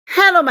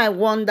Hello, my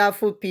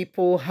wonderful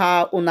people.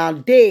 How una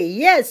dey?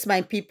 Yes,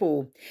 my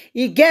people.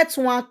 E get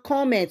one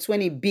comment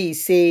when e be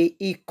say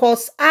e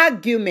cause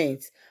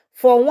argument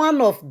for one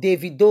of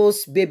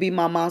Davido's baby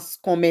mama's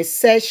comment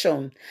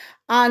section,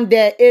 and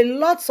a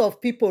lot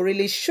of people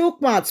really shook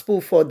mouth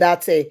put for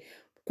that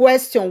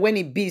question when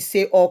e be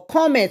say or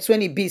comment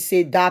when e be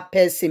say that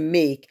person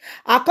make.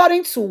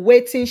 According to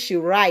wetin she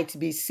write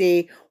be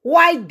say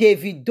why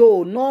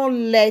Davido no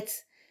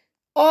let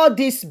all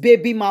these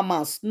baby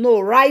mamas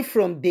know right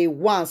from day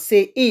one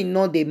say he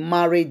no dey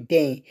marry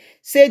dem,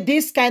 say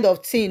this kind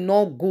of thing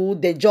no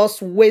good, they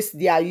just waste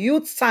their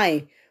youth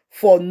time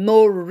for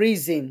no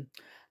reason.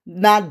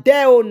 Na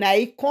there na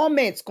e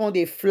comment come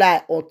dey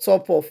fly on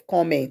top of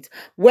comment.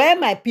 Well,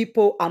 my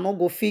people, I no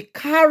go fit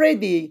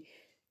carry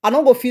I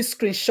no go fit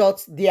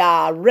screenshot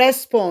their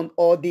response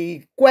or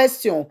the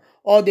question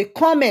or the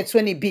comment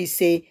when e be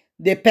say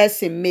the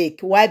person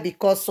make. Why?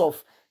 Because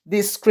of the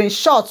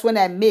screenshot when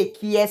I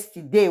make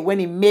yesterday when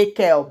he make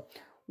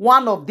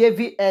one of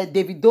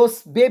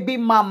Davido's baby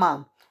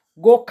mama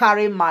go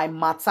carry my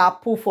matter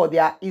put for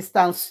their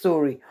instant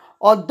story.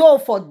 Although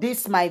for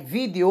this my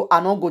video,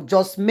 I no go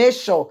just make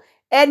sure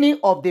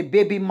any of the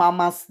baby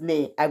mama's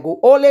name. I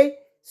go only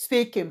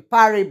speak in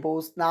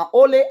parables. Now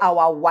only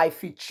our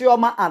wifey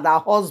Chioma and her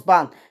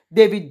husband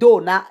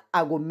Davido now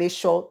I go make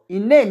sure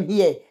in name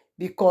here,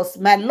 because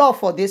my love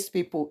for these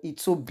people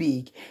is too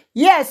big.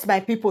 Yes,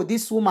 my people,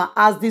 this woman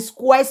asked this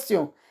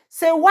question.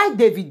 Say, why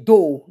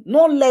Davido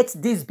no let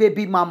these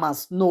baby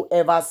mamas know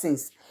ever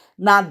since?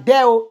 Now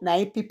there,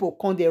 now people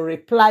come they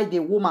reply the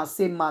woman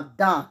say,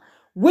 Madam,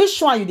 which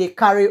one you they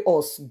carry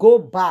us? Go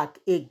back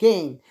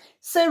again.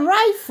 Say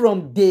right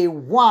from day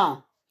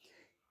one,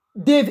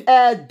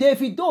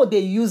 Davido they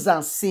use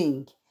and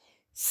sing.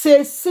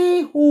 Say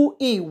see who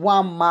he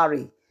want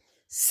marry.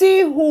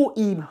 See who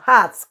him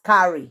heart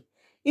carry.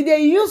 If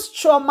they use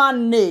Chioma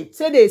name,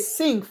 say they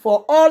sing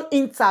for all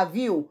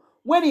interview.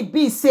 When it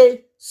be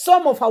say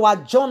some of our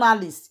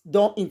journalists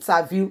don't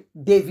interview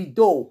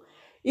Davido.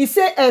 He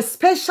say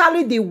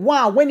especially the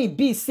one when it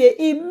be say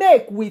he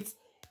make with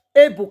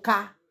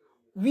Ebuka,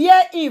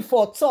 where he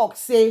for talk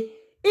say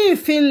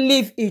if he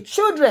leave his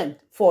children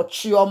for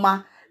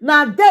Chioma.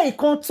 Now there he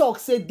can talk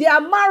say their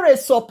marriage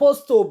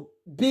supposed to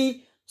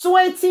be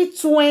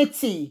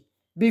 2020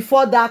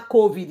 before that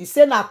COVID. He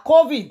say na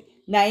COVID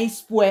na he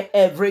spoil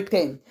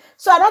everything.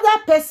 So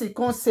another person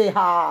can say,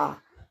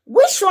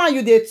 which one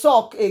you dey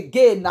talk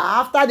again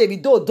now after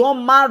Davido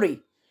don't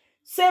marry?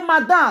 Say,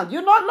 Madam,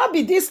 you know not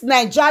be this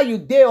Nigeria you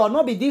dey or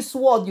not be this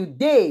world you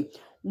dey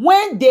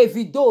when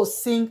Davido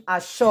sing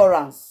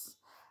Assurance.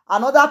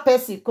 Another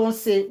person can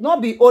say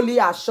not be only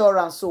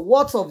Assurance. So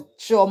what of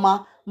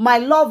Chioma, my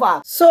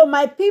lover? So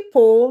my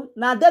people,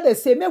 now that they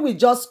say, may we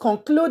just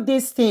conclude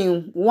this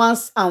thing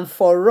once and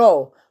for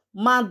all.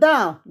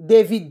 Madam,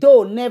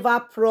 Davido never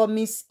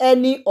promised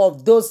any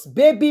of those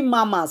baby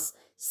mamas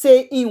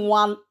say he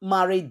want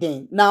marry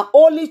them. Now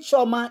only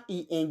Chioma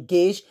he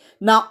engaged.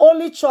 Now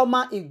only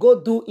Chioma he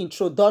go do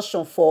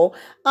introduction for.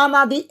 And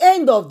at the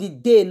end of the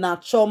day, now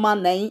Chioma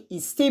na he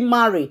still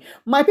marry.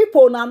 My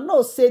people now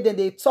know say that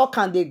they talk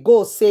and they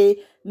go say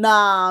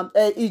na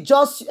he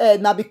just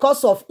na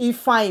because of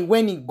Ifeanyi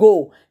when he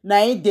go.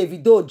 Now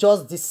Davido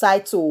just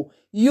decide to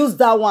use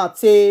that one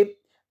to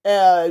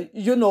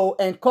you know,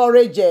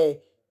 encourage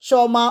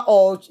Chioma,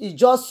 or he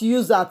just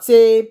use and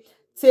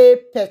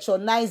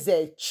patronize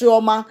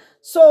Chioma.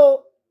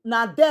 So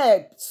now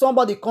there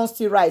somebody comes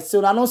to write,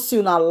 so I don't see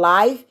una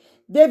live.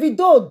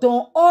 Davido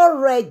don't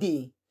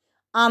already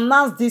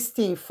announce this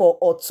thing for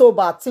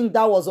October. I think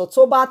that was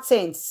October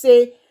 10th.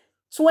 Say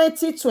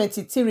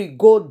 2023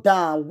 go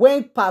down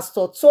when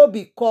Pastor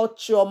Toby called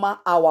Chioma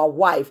our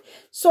wife.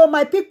 So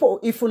my people,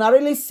 if una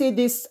really see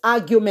this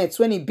argument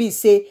when it be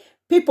say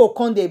people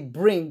come they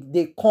bring,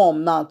 they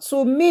come now.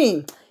 To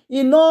me,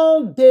 you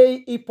know,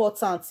 they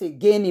important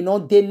again, you know,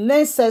 they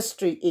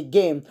necessary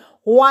again.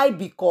 Why?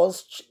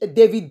 Because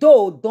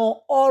Davido don't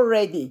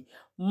already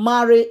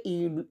marry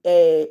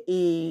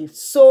a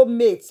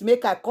soulmate.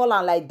 Make I call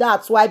her like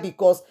that. Why?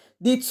 Because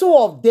the two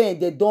of them,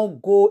 they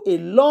don't go a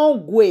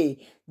long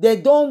way. They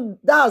don't,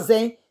 that's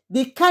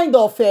the kind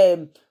of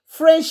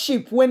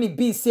friendship when it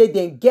be say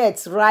they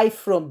get right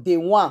from day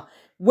one.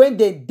 When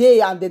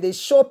they and they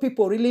show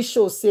people really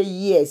show say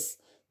yes,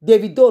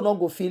 Davido no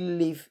go fit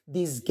leave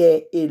this girl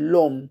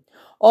alone.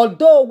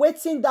 Although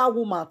waiting that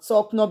woman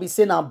talk no be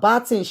saying a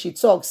bad thing, she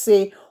talk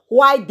say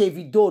why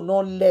Davido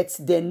not let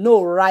them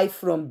know right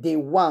from day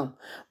one.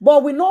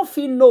 But we no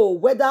fit know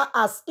whether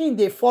as in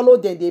they follow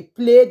them, they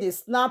play, they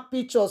snap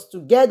pictures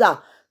together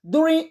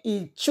during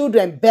his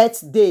children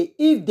birthday,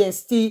 if they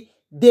still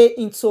they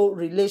into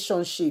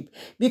relationship.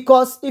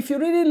 Because if you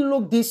really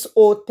look this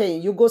whole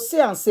thing, you go see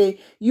and say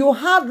you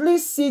hardly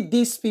see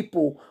these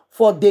people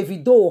for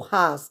Davido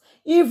house.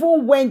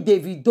 Even when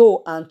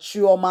Davido and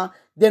Chioma,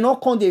 they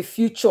not come the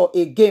future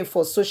again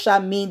for social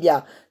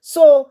media.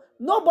 So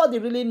nobody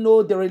really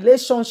know the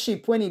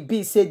relationship when it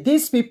be say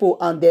these people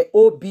and the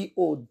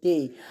OBO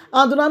dey.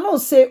 And una know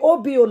say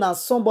OBO na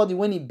somebody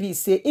when it be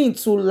say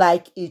into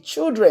like e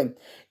children.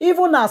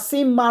 Even as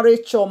he marry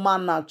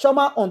Chioma now,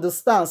 Chioma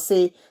understand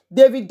say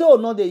Davido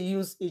no dey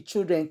use e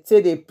children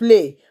take dey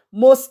play,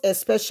 most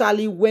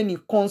especially when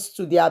it comes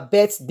to their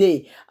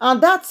birthday.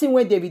 And that thing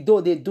wey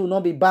Davido dey do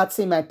no be bad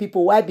thing, my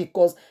people. Why?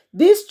 Because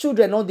these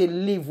children no dey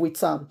live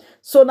with am.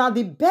 So now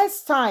the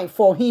best time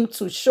for him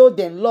to show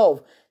them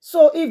love.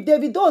 So if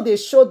Davido dey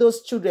show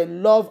those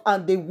children love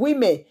and the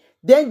women,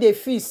 then they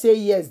feel say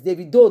yes,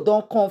 Davido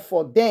don come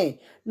for them.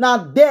 Now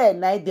there,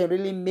 now they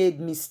really made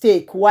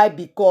mistake. Why?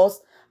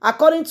 Because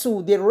according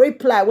to the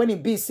reply when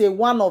it be say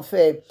one of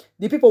the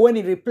people when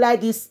he reply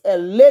this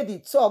lady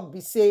talk be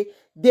say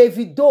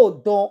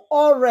Davido don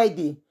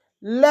already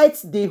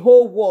let the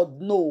whole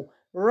world know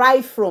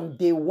right from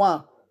day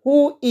one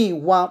who he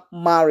want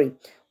marry.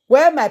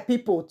 Well, my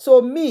people,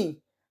 to me,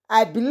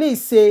 I believe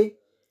say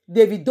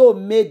Davido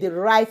made the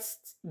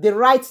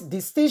right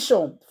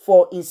decision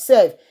for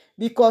himself,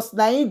 because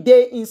na him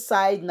dey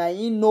inside, na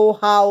him know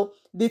how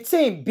the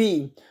thing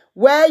be.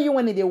 Where you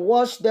when they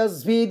watch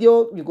this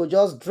video, you go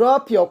just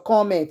drop your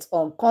comment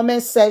on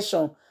comment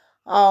section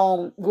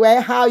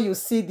where how you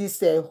see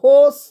this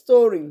whole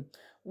story.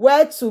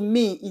 Where to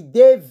me it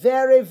dey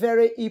very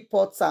very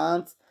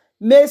important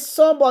make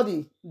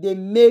somebody dey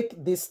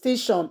make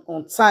decision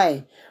on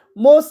time,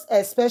 most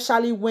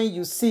especially when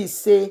you see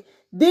say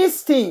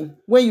this thing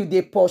when you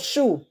dey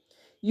pursue,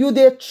 you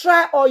dey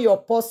try all your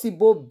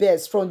possible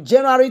best from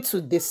January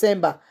to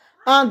December,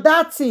 and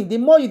that thing the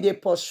more you dey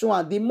pursue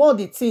am, the more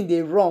the thing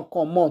dey run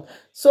comot.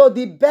 So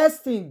the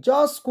best thing,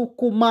 just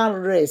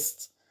kukuma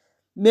rest,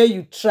 may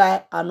you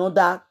try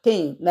another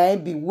thing. Na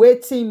im be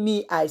wetin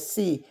me I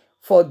see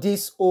for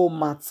this whole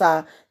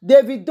matter.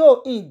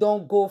 Davido he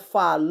don go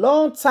far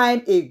long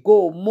time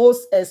ago,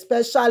 most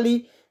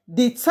especially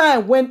the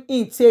time when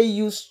he take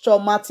use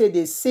Chioma take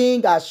dey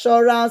sing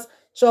assurance,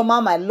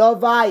 Chioma my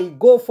lover. He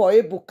go for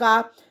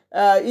Ebuka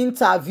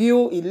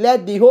interview, he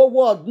let the whole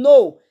world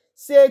know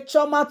say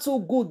Chioma too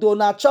good though,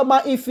 na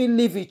Chioma if he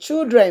leave his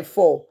children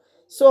for.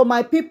 So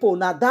my people,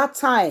 na that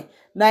time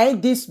na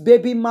this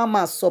baby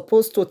mama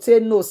supposed to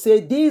take know say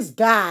this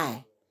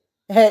guy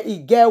he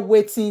get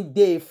wetin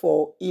dey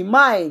for him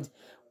mind.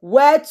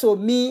 Where to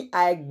me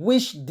I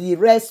wish the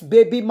rest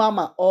baby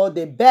mama all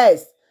the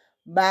best.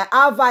 My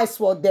advice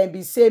for them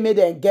be say make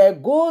dem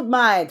get good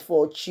mind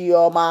for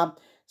Chioma,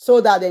 so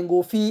that dem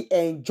go fit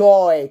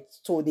enjoy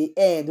to the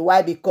end.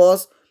 Why?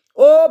 Because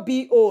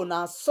OBO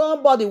na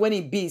somebody when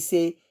he be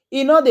say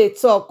he no dey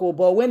talk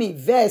but when he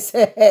vex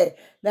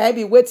na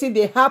be wetin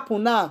dey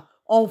happen now.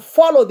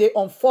 Unfollow, they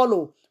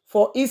unfollow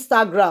for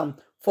Instagram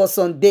for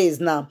some days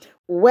now.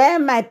 Well,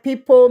 my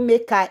people,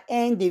 make I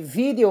end the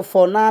video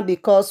for now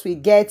because we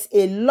get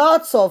a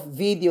lot of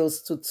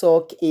videos to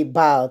talk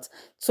about.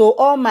 To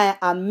all my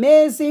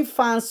amazing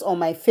fans on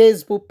my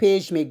Facebook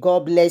page, may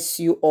God bless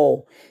you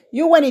all.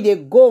 You when they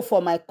go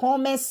for my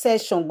comment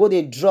section, go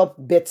they drop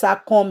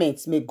better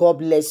comments. May God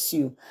bless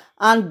you.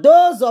 And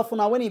those of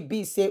una when it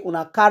be say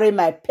una carry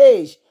my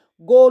page,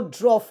 go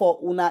draw for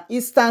una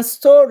instant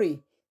story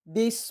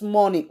this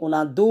morning.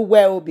 Una do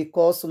well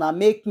because una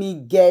make me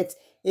get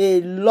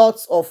a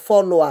lot of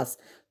followers.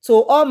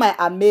 To all my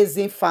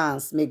amazing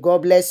fans, may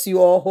God bless you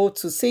all. Hope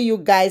to see you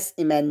guys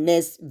in my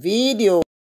next video.